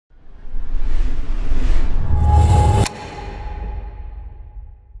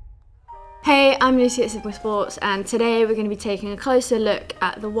Hey, I'm Lucy at Sigma Sports, and today we're going to be taking a closer look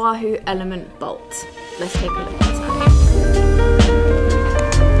at the Wahoo ELEMNT bolt. Let's take a look inside.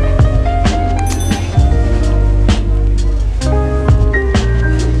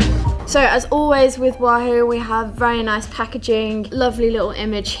 So as always with Wahoo, we have very nice packaging, lovely little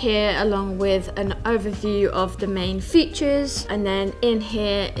image here along with an overview of the main features, and then in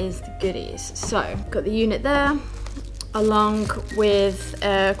here is the goodies. So got the unit there, along with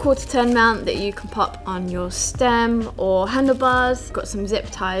a quarter turn mount that you can pop on your stem or handlebars. Got some zip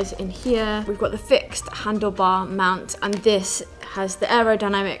ties in here. We've got the fixed handlebar mount, and this has the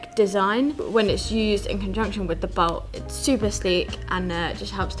aerodynamic design. When it's used in conjunction with the bolt, it's super sleek and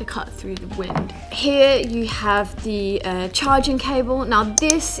just helps to cut through the wind. Here you have the charging cable. Now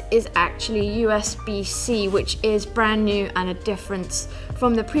this is actually USB-C, which is brand new and a difference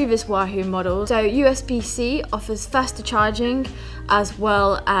from the previous Wahoo model. So USB-C offers faster charging as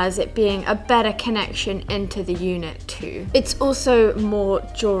well as it being a better connection into the unit too. It's also more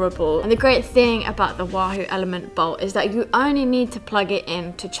durable, and the great thing about the Wahoo ELEMNT bolt is that you only need to plug it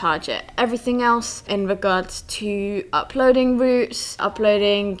in to charge it. Everything else in regards to uploading routes,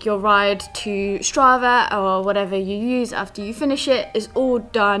 uploading your ride to Strava or whatever you use after you finish it is all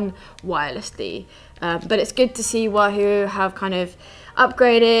done wirelessly. But it's good to see Wahoo have kind of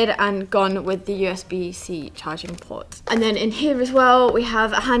upgraded and gone with the USB-C charging port. And then in here as well, we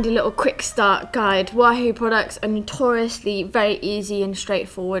have a handy little quick start guide. Wahoo products are notoriously very easy and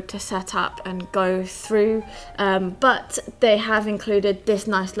straightforward to set up and go through, but they have included this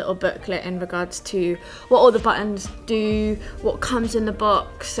nice little booklet in regards to what all the buttons do, what comes in the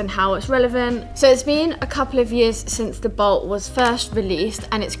box and how it's relevant. So it's been a couple of years since the bolt was first released,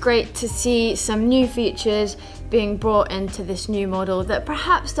 and it's great to see some new features being brought into this new model that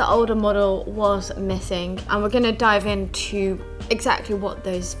perhaps the older model was missing, and we're going to dive into exactly what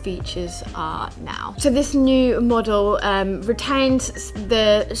those features are now. So this new model retains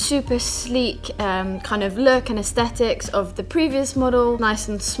the super sleek kind of look and aesthetics of the previous model. Nice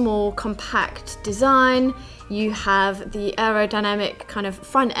and small, compact design. You have the aerodynamic kind of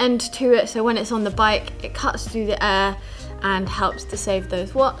front end to it, so when it's on the bike it cuts through the air and helps to save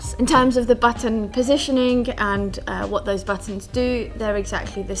those watts. In terms of the button positioning and what those buttons do, they're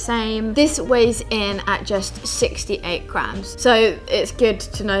exactly the same. This weighs in at just 68 grams. So it's good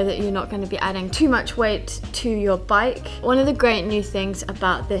to know that you're not going to be adding too much weight to your bike. One of the great new things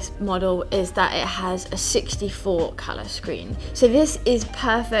about this model is that it has a 64 color screen. So this is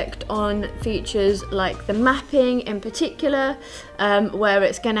perfect on features like the mapping in particular, where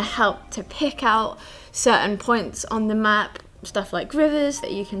it's going to help to pick out certain points on the map, stuff like rivers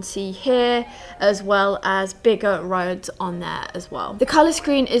that you can see here, as well as bigger roads on there as well. The color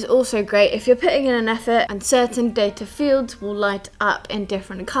screen is also great if you're putting in an effort, and certain data fields will light up in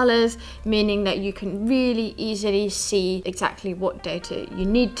different colors, meaning that you can really easily see exactly what data you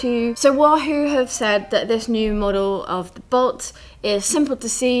need to. So Wahoo have said that this new model of the Bolt is simple to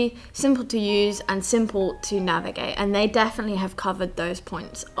see, simple to use, and simple to navigate, and they definitely have covered those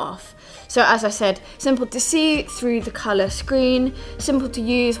points off. So as I said, simple to see through the color screen, simple to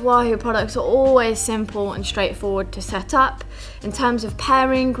use. Wahoo products are always simple and straightforward to set up. In terms of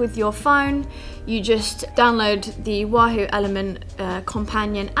pairing with your phone, you just download the Wahoo ELEMNT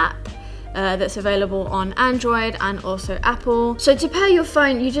companion app. That's available on Android and also Apple. So to pair your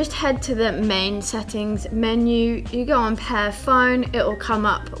phone, you just head to the main settings menu, you go on pair phone, it will come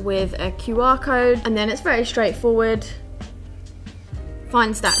up with a QR code, and then it's very straightforward,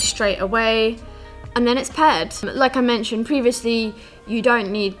 finds that straight away, and then it's paired. Like I mentioned previously, you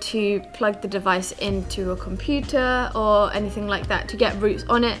don't need to plug the device into a computer or anything like that to get routes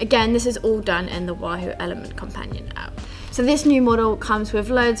on it. Again, this is all done in the Wahoo ELEMNT companion app. So this new model comes with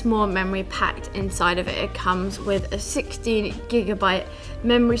loads more memory packed inside of it. It comes with a 16 gigabyte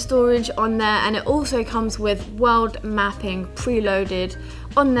memory storage on there, and it also comes with world mapping preloaded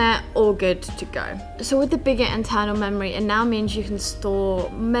on there, all good to go. So with the bigger internal memory, it now means you can store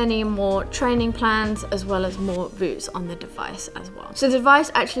many more training plans as well as more routes on the device as well. So the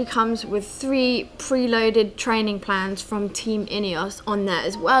device actually comes with 3 preloaded training plans from Team Ineos on there,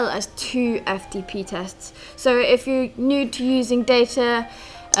 as well as 2 FTP tests. So if you're new to using data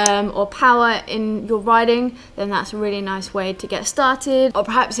or power in your riding, then that's a really nice way to get started, or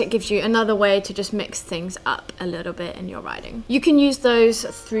perhaps it gives you another way to just mix things up a little bit in your riding. You can use those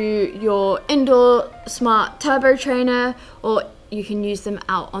through your indoor smart turbo trainer, or you can use them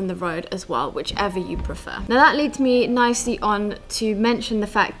out on the road as well, whichever you prefer. Now that leads me nicely on to mention the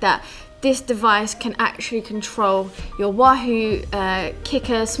fact that this device can actually control your Wahoo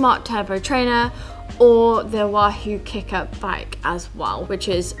Kicker Smart Turbo Trainer or the Wahoo kick-up bike as well, which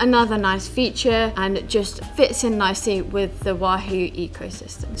is another nice feature and it just fits in nicely with the Wahoo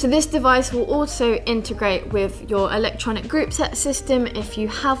ecosystem. So this device will also integrate with your electronic group set system if you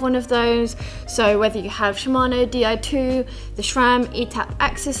have one of those. So whether you have Shimano Di2, the SRAM ETAP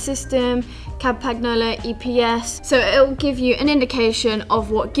Axis system, Campagnola EPS, so it will give you an indication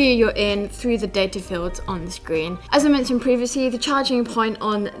of what gear you're in through the data fields on the screen. As I mentioned previously, the charging point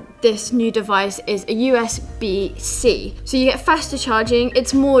on this new device is a USB-C. So you get faster charging,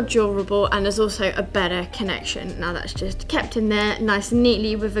 it's more durable, and there's also a better connection. Now that's just kept in there nice and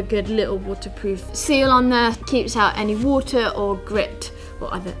neatly with a good little waterproof seal on there. Keeps out any water or grit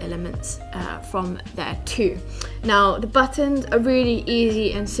or other elements from there too. Now the buttons are really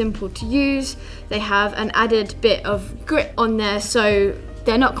easy and simple to use. They have an added bit of grip on there, so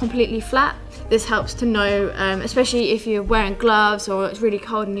they're not completely flat. This helps to know, especially if you're wearing gloves or it's really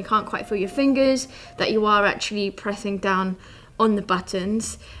cold and you can't quite feel your fingers, that you are actually pressing down on the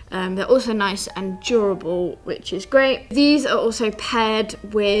buttons. They're also nice and durable, which is great. These are also paired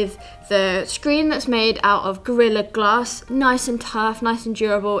with the screen that's made out of Gorilla Glass. Nice and tough, nice and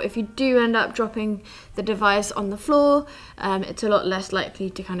durable. If you do end up dropping the device on the floor, it's a lot less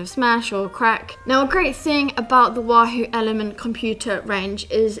likely to kind of smash or crack. Now, a great thing about the Wahoo ELEMNT computer range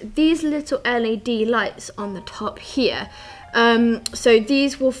is these little LED lights on the top here. So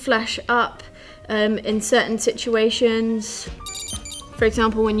these will flash up in certain situations. For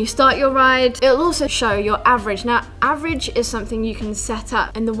example, when you start your ride, it'll also show your average. Now, average is something you can set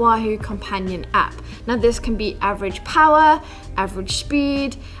up in the Wahoo Companion app. Now, this can be average power, average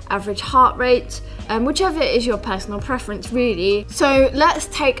speed, average heart rate, whichever is your personal preference, really. So let's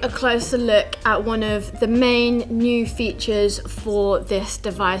take a closer look at one of the main new features for this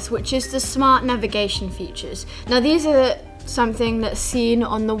device, which is the smart navigation features. Now, these are something that's seen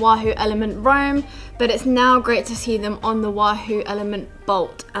on the Wahoo ELEMNT Roam, but it's now great to see them on the Wahoo ELEMNT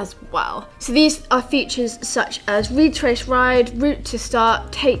Bolt as well. So these are features such as retrace ride, route to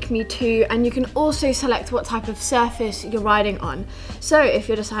start, take me to, and you can also select what type of surface you're riding on. So if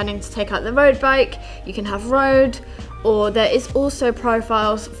you're deciding to take out the road bike, you can have road, or there is also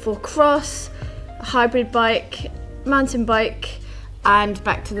profiles for cross, hybrid bike, mountain bike, and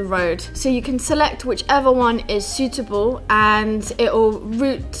back to the road. So you can select whichever one is suitable and it will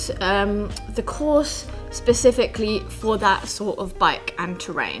route the course specifically for that sort of bike and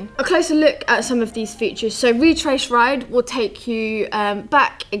terrain. A closer look at some of these features. So retrace ride will take you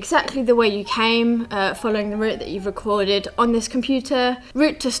back exactly the way you came, following the route that you've recorded on this computer.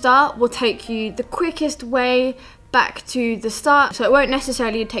 Route to start will take you the quickest way back to the start, so it won't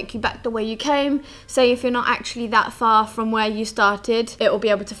necessarily take you back the way you came. Say if you're not actually that far from where you started, it will be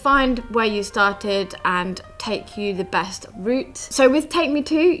able to find where you started and take you the best route. So with Take Me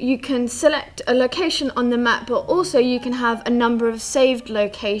To, you can select a location on the map, but also you can have a number of saved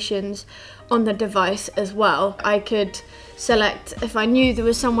locations on the device as well. I could select if I knew there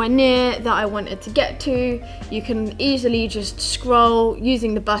was somewhere near that I wanted to get to. You can easily just scroll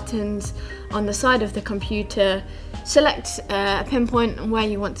using the buttons on the side of the computer, select a pinpoint on where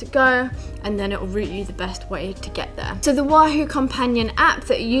you want to go, and then it will route you the best way to get there. So the Wahoo Companion app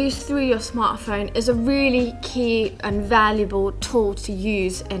that you use through your smartphone is a really key and valuable tool to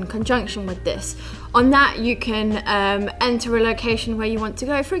use in conjunction with this. On that, you can enter a location where you want to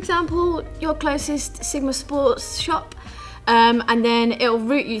go, for example, your closest Sigma Sports shop, and then it'll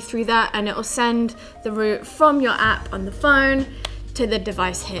route you through that and it'll send the route from your app on the phone to the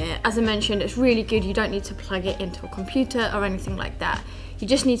device here. As I mentioned, it's really good. You don't need to plug it into a computer or anything like that. You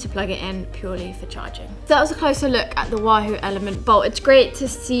just need to plug it in purely for charging. So that was a closer look at the Wahoo ELEMNT Bolt. It's great to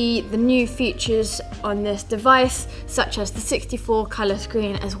see the new features on this device, such as the 64 color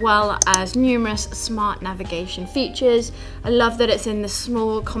screen, as well as numerous smart navigation features. I love that it's in the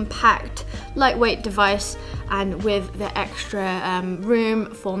small, compact, lightweight device, and with the extra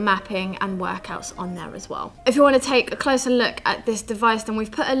room for mapping and workouts on there as well. If you want to take a closer look at this device, then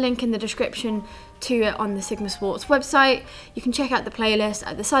we've put a link in the description to it on the Sigma Sports website. You can check out the playlist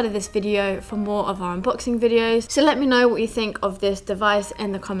at the side of this video for more of our unboxing videos. So let me know what you think of this device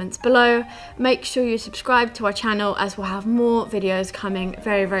in the comments below. Make sure you subscribe to our channel, as we'll have more videos coming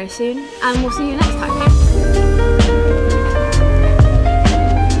very, very soon, and we'll see you next time.